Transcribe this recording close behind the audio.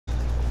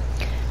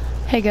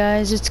Hey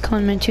guys, it's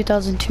Clayman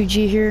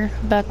 2002G here,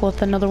 back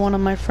with another one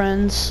of my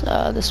friends.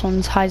 This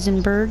one's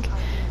Heisenberg.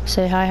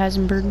 Say hi,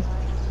 Heisenberg.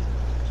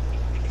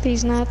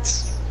 These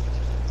nuts.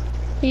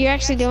 Are you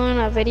actually doing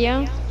a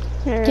video?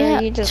 Or Yeah.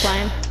 are you just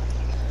lying?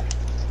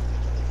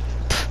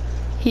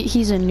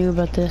 He's a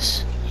noob at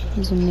this.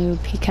 He's a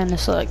noob. He kinda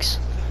sucks.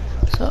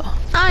 So.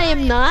 I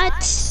am not.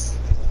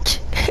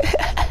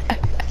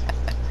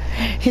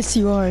 Yes,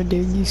 you are,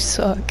 dude. You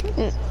suck.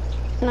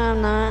 No,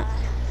 I'm not.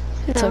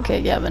 It's No.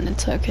 okay, Gavin.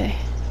 It's okay.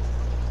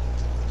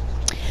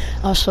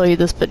 I'll show you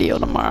this video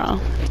tomorrow.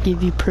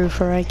 Give you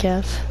proof, alright,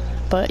 Gav?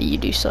 But you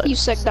do suck. You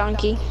suck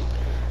donkey.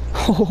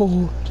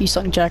 Oh, you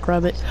suck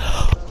jackrabbit.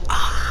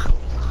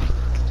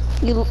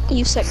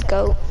 You suck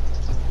goat.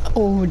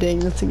 Oh, dang,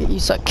 that's a good. You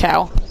suck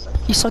cow.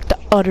 You suck the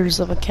udders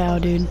of a cow,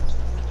 dude.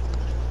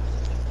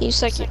 You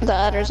suck the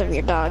udders of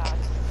your dog.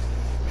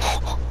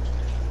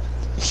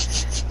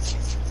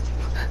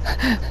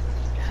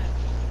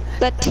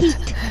 The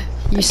teeth.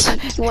 You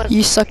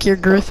suck your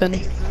griffin.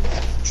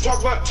 Let's talk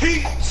about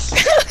teeth.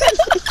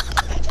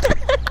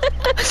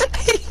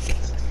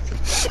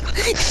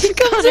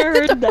 Connor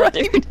heard that,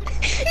 dude.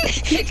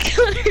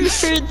 Connor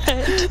heard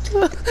that.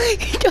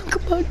 You talk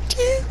about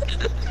teeth.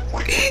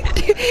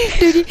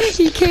 Dude,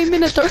 he came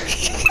in at the...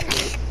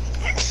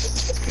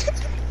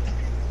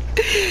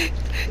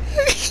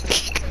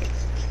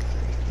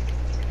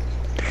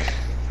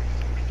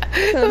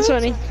 That's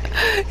funny.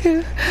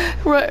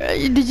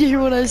 Right, did you hear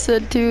what I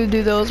said too?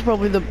 Dude, that was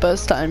probably the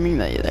best timing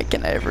that I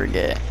can ever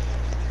get.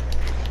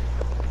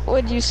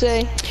 What'd you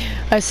say?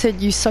 I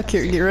said, you suck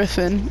your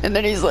griffin, and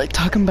then he's like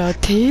talking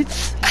about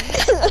teeth.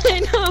 I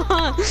know,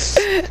 huh?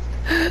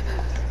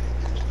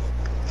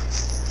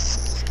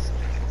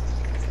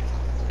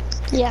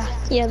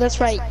 Yeah, that's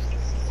right.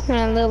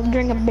 A little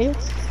drink of beer.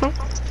 Huh?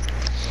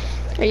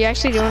 Are you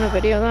actually doing a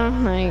video though?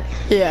 Like,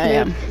 Yeah, I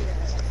am.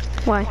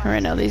 why?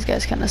 Right now, these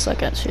guys kind of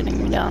suck at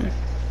shooting me down.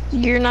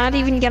 You're not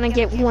even gonna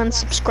get 1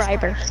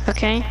 subscriber,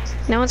 okay?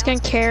 No one's gonna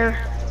care.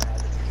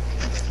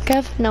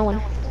 Kev, No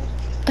one.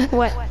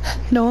 What?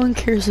 no one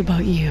cares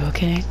about you,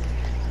 okay?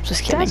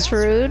 Just kidding. That's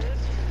rude.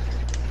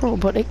 Bro,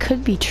 but it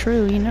could be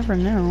true. You never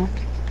know.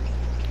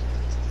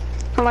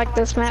 I like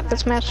this map.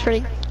 This map's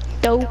pretty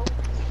dope.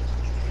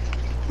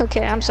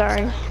 Okay, I'm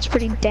sorry. It's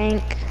pretty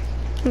dank.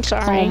 I'm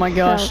sorry. Oh my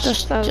gosh,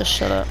 That was, just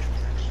shut up.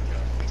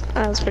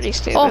 that was pretty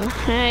stupid. Oh,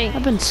 Hey,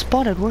 I've been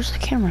spotted. Where's the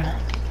camera?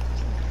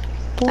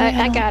 Boy,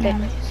 I got it.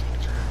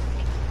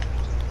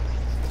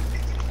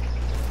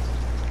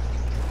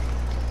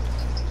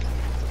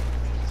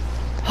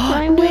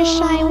 I No.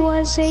 wish I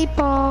was a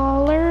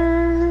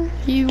baller.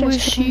 You Just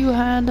wish kidding. you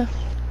had a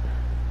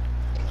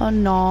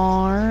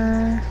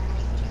gnar.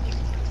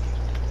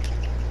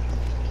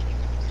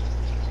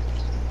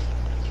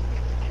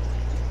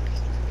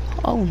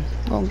 Oh,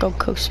 we'll go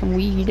cook some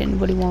weed.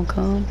 Anybody want to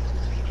come?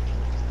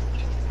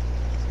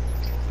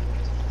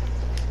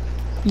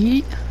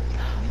 Yeet.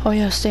 Oh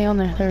yeah, stay on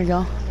there. There we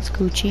go. It's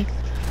Gucci.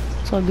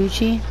 It's all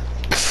Gucci.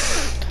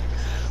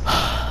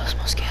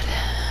 Smells good.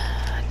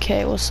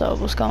 Okay, what's up?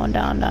 What's going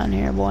down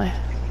here, boy?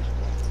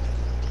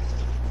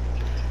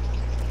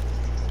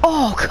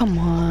 Oh, come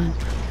on.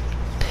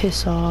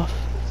 Piss off.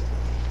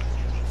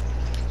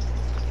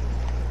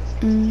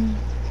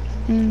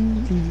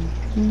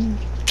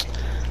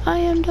 I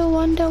am the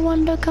one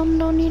to come,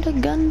 don't need a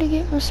gun to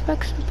get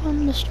respects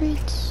upon the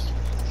streets.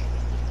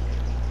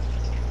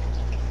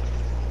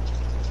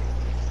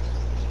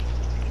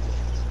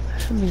 I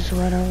should be just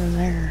right over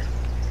there.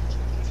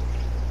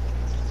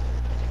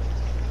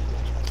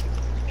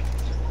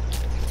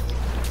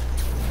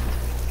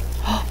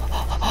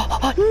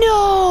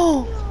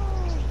 No!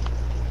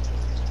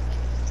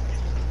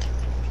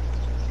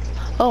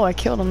 Oh, I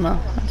killed him though.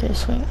 Okay,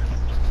 sweet.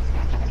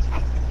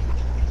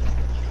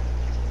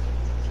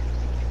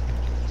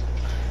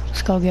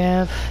 Let's go,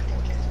 Gav.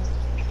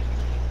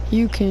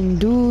 You can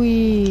do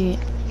it.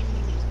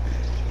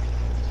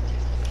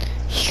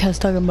 You guys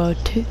talking about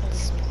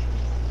tits?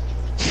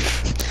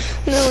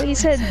 No, he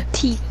said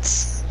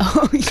teats.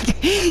 Oh,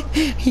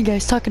 you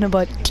guys talking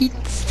about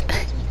teats?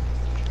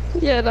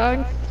 Yeah,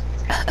 dog.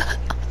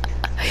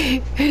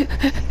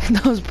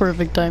 That was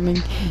perfect timing.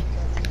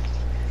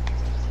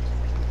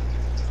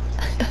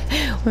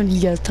 What are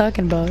you guys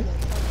talking about?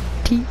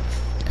 Teats?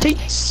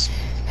 Teats.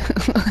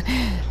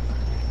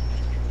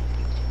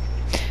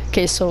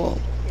 Okay, so,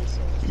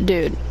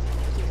 dude,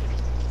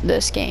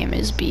 this game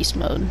is beast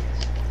mode.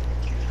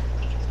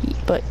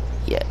 But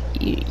yeah,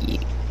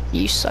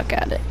 you suck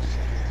at it.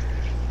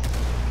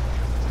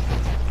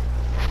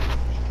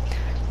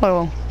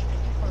 Wait.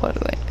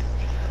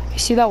 You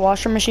see that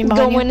washer machine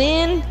behind Going you?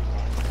 in.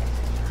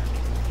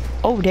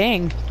 Oh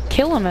dang!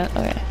 Kill him!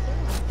 Okay.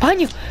 Behind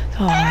you!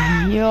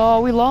 Oh,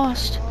 yo, we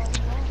lost.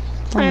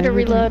 I had to no,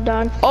 we reload,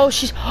 didn't. dog. Oh,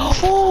 she's.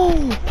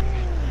 Oh!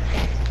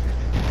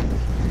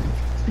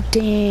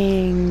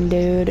 Dang,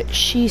 dude.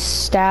 She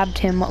stabbed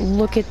him.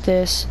 Look at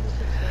this.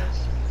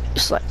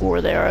 Just like, where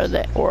are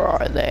they? Where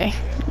are they?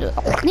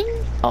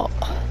 Oh.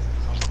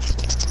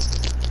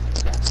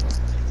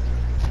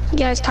 You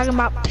guys talking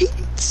about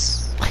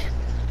teats?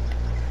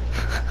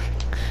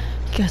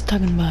 guys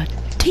talking about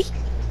tea?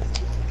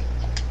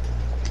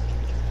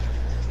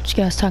 What you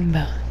guys talking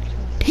about?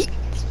 Tea.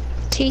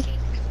 Tea.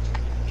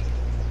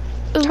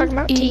 Talking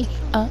about tea.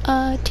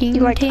 Tea.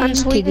 You like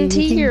unsweetened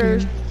tea or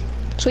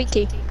sweet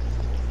tea?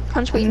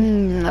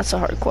 Unsweetened. That's a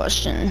hard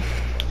question.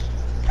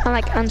 I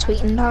like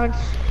unsweetened, dog.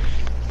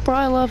 Bro,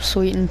 I love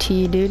sweetened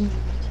tea, dude.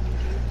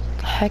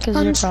 The heck is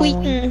your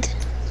problem? Unsweetened.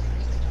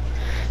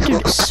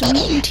 Dude,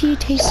 sweetened tea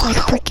tastes like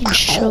freaking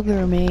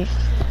sugar, mate.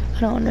 I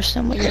don't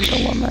understand what your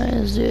dilemma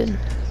is, dude.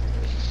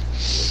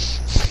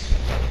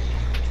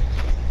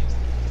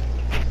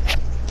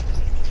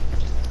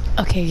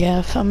 Okay,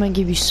 Gav, I'm gonna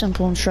give you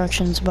simple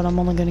instructions, but I'm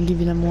only gonna give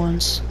you them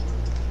once.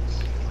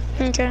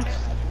 Okay.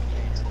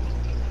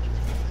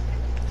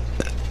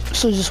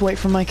 So just wait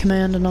for my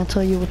command and I'll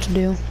tell you what to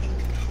do.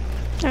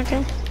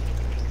 Okay.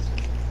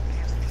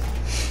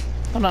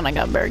 Hold on, I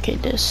gotta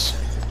barricade this.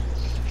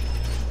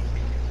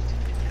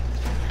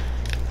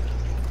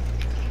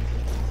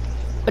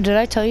 But did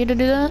I tell you to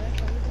do that?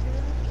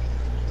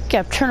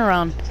 Gav, turn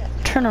around.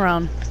 Turn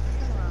around.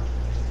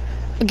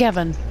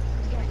 Gavin.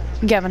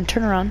 Gavin,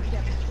 turn around.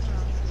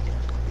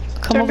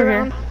 Come Turned over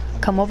around. here.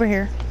 Come over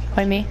here.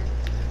 By me.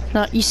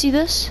 Now, you see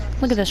this?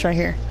 Look at this right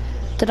here.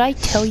 Did I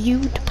tell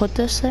you to put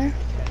this there?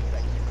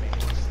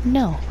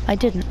 No, I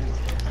didn't.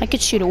 I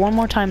could shoot it one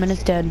more time and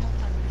it's dead.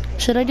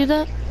 Should I do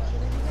that?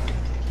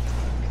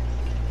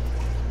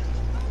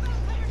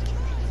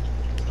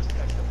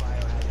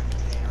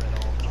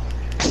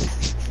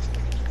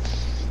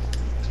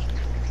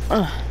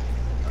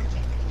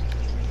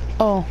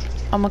 Oh,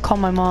 I'm gonna call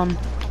my mom.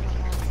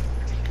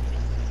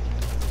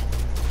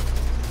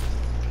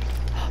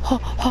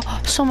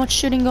 So much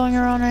shooting going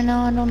around right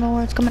now. I don't know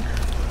where it's coming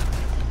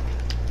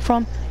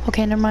from.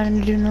 Okay, never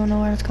mind. I do not know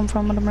where it's coming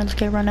from. I'm running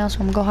scared right now, so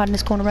I'm gonna go hide in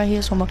this corner right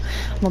here. So I'm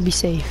gonna be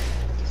safe.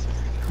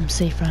 I'm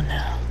safe right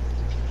now,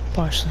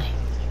 partially.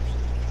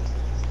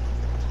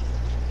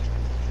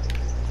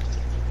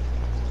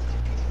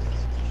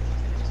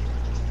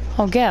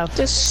 Oh, Gav.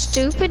 This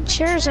stupid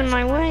chair's in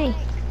my way.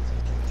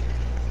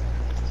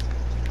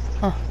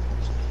 Huh.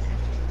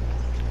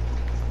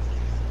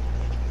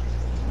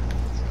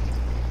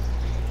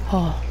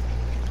 Oh.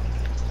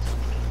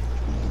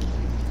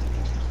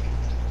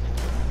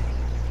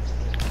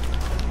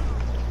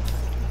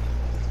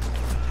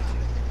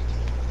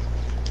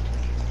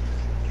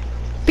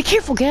 Be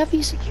careful, Gav.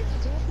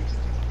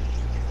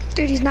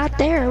 Dude, he's not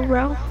there,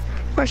 bro.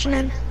 Rushing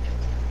in.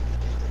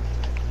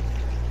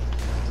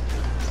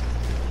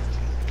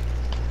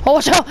 Oh,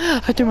 watch out!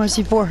 I threw my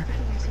C4.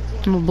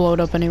 I'm gonna blow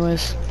it up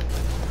anyways.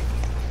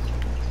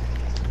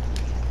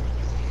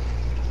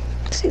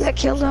 See that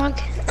kill, dog?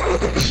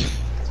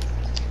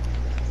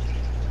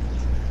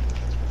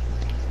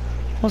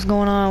 What's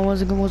going on?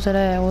 What's it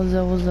at? What's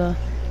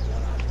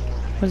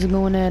it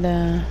going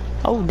at?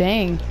 Oh,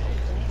 dang.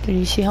 Did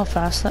you see how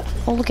fast that?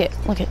 Oh, look it.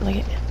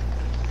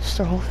 It's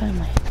their whole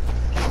family.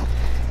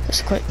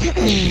 That's quick.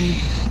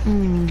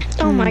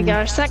 Oh my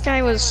gosh, that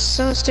guy was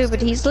so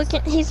stupid. He's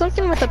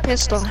looking with a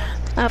pistol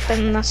up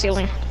in the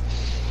ceiling.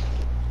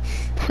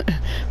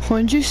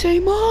 What'd you say,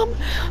 Mom?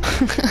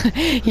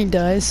 He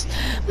does.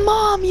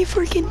 Mom, you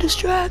freaking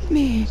distract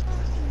me.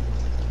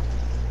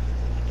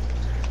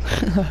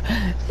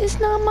 It's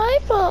not my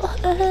fault,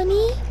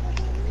 honey.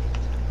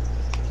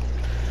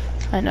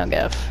 I know,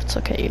 Gav. It's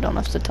okay. You don't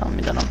have to tell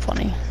me that I'm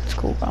funny. It's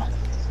cool, bro.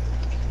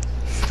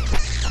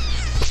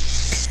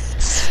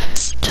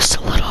 Just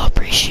a little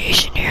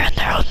appreciation here and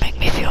there would make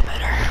me feel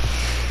better.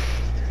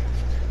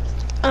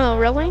 Oh,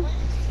 really?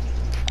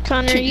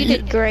 Connor, you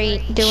did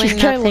great doing This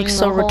guy nothing looks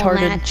so the whole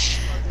retarded. match.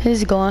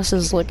 His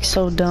glasses look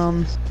so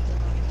dumb.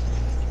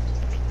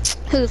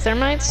 Who,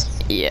 Thermites?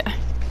 Yeah.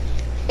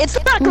 It's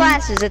not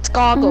glasses, it's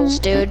goggles,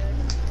 dude.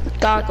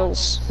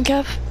 Goggles.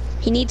 Gav.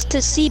 He needs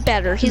to see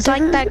better. He's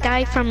like that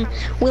guy from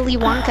Willy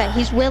Wonka.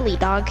 He's Willy,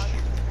 dog.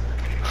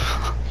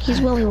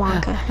 He's Willy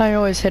Wonka. I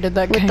always hated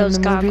that guy With those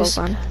in the goggles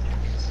movies. on.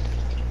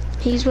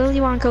 He's Willy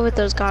Wonka with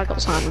those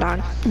goggles on,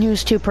 dog. He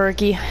was too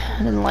perky. I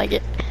didn't like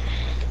it.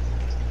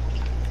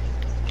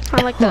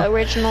 I like the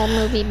original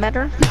movie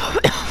better.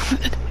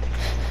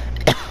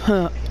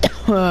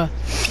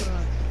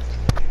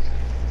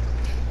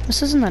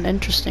 This isn't that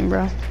interesting,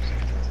 bro.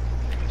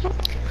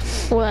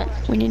 What?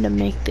 We need to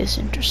make this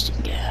interesting,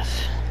 Gav.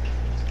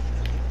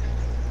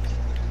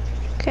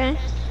 Okay.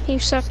 You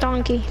suck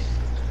donkey.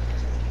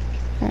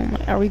 Oh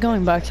my, are we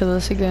going back to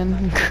this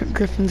again?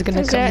 Griffin's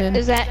gonna come in.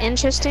 Is that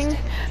interesting?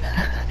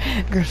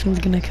 Griffin's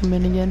gonna come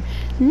in again.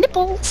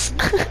 Nipples!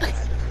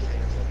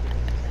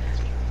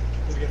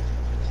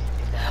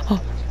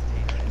 Oh,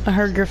 I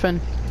heard Griffin.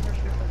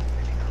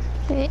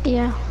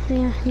 Yeah,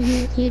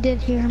 you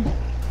did hear him.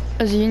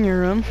 Is he in your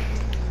room?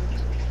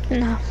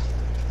 No.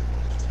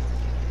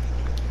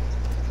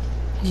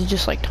 Is he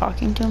just like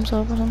talking to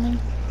himself or something?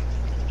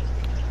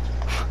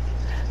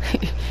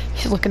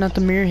 He's looking at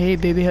the mirror. Hey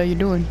baby, how you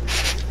doing?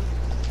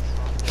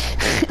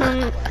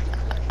 Hello,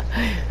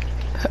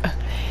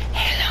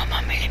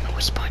 mommy. Let me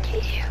whisper in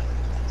your ear.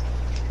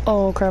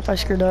 Oh crap! I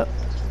screwed up.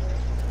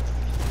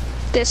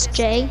 This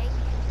Jay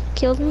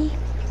killed me.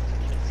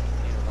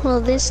 Well,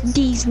 this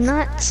D's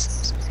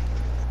nuts.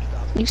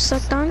 You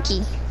suck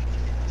donkey.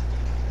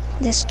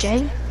 This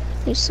J,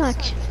 you suck,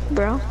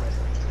 bro.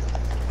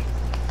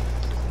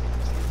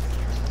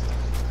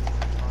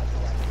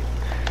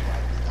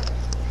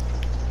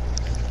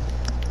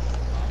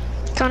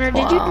 Connor,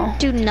 did you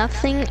do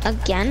nothing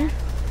again?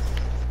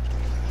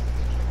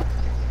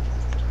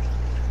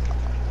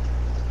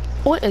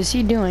 What is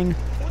he doing?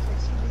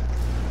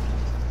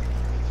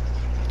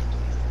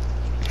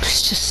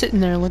 He's just sitting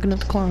there looking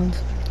at the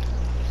clowns.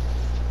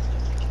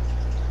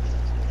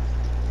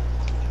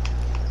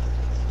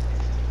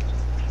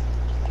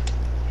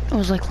 I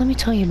was like, let me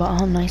tell you about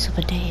how nice of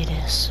a day it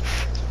is.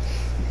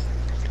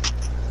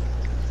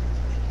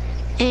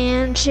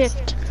 And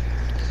shift.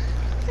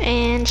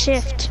 And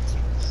shift.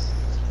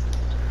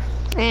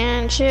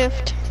 And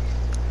shift.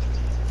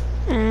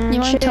 And You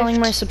mind shift. telling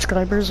my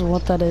subscribers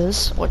what that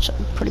is? Which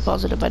I'm pretty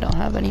positive I don't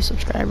have any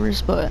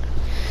subscribers, but...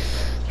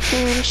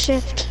 And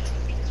shift.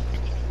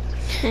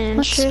 And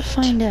Let's shift.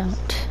 find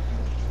out.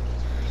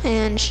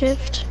 And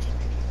shift.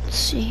 Let's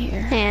see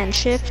here. And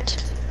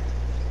shift.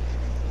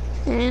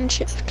 And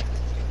shift.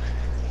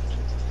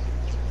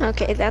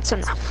 Okay, that's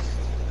enough.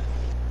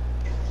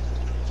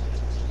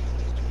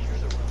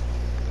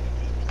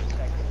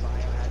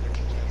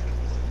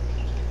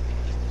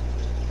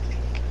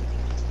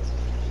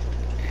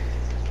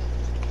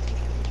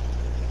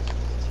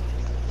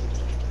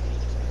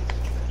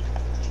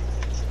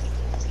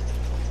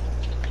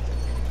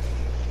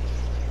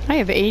 I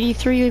have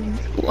 83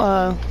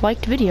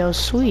 liked videos,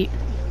 sweet.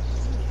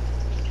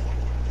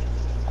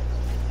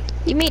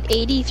 You made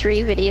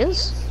 83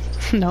 videos?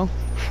 No.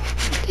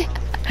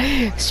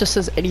 It just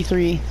says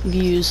 83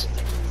 views.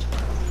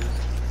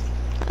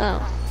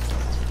 Oh.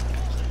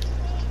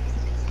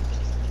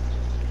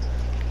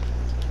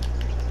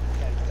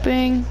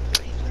 Bing,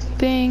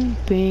 bing,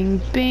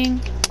 bing,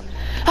 bing.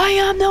 I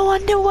am the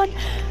one, the one.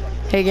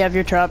 Hey Gav,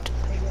 you're trapped.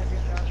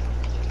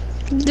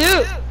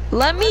 Dude,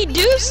 let me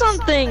do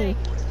something.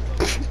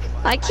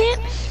 I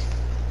can't.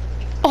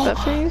 Oh. That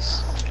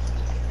face.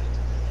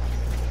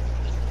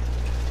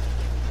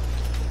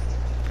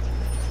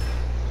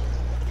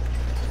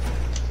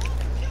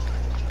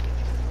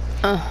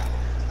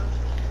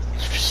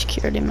 For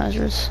security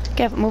measures.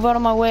 Gav, move out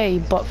of my way, you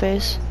butt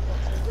face.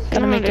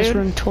 Gotta make this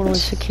room totally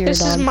secure, This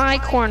dog. is my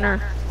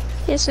corner.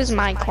 This is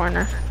my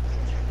corner.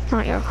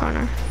 Not your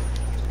corner.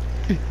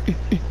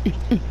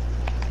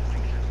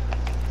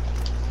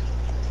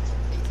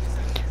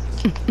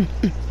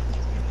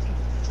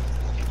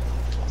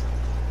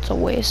 It's a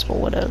waste, but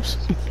whatevs.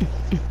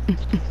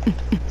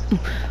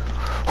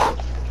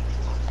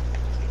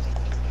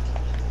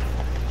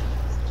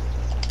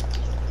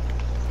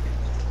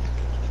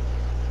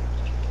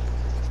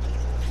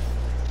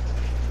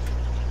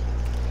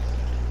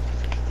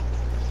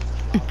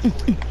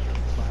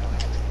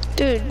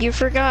 Dude, you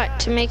forgot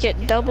to make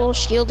it double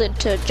shielded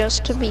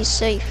just to be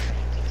safe.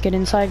 Get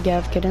inside,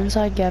 Gav. Get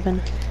inside,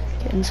 Gavin.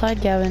 Get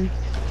inside, Gavin.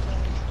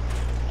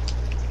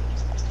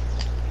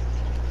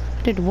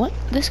 Dude, what?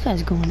 This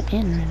guy's going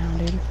in right now,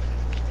 dude.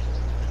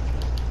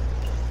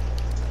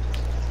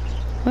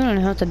 We don't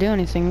have to do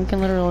anything. We can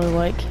literally,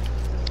 like...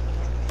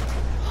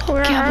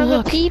 Where Gav, are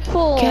look. the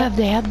people? Gav,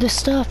 they have the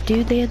stuff,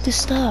 dude. They have the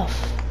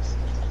stuff.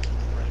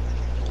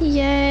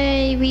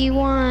 Yay, we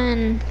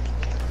won.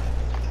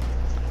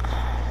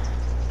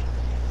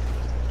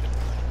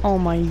 Oh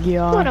my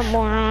god. What a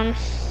moron.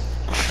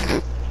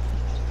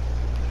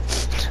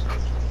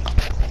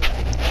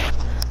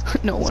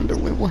 No wonder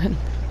we win.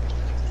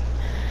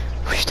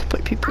 We used to play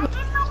people.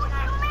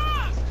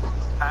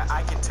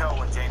 I can tell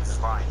when James is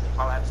lying.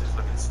 All I have to do is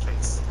look at his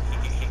face.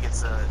 He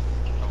gets a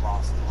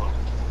lost look.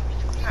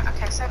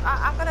 Okay, so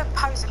I'm going to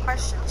pose a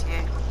question to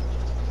you.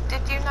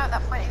 Did you know at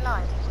that point he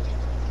lied?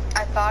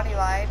 I thought he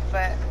lied,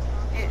 but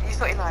you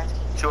thought he lied?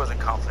 She wasn't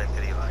confident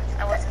that he lied.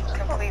 I wasn't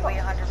completely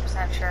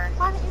 100% sure.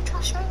 Why don't you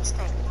trust your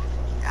instinct?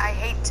 I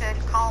hate to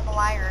call him a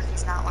liar if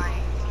he's not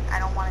lying. I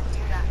don't want to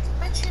do that.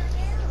 But you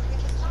knew he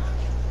was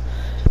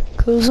lying.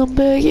 'Cause I'm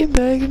begging,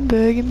 begging,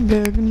 begging,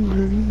 begging,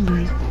 begging,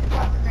 begging.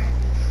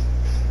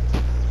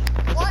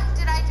 What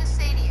did I just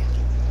say to you?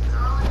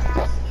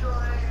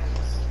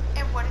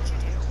 And what did you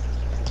do?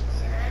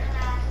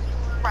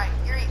 Right,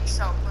 you're eating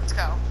soap. Let's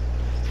go.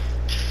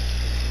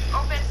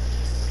 Open.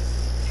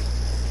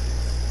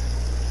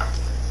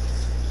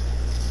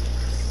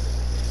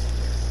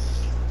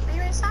 Are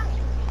you insane?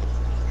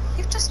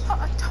 You've just put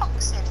a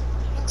toxin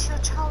into your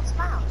child's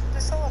mouth.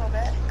 Just a little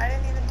bit. I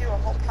didn't even do a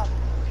whole pump.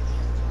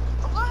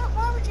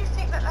 Why would you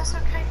think that that's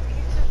okay for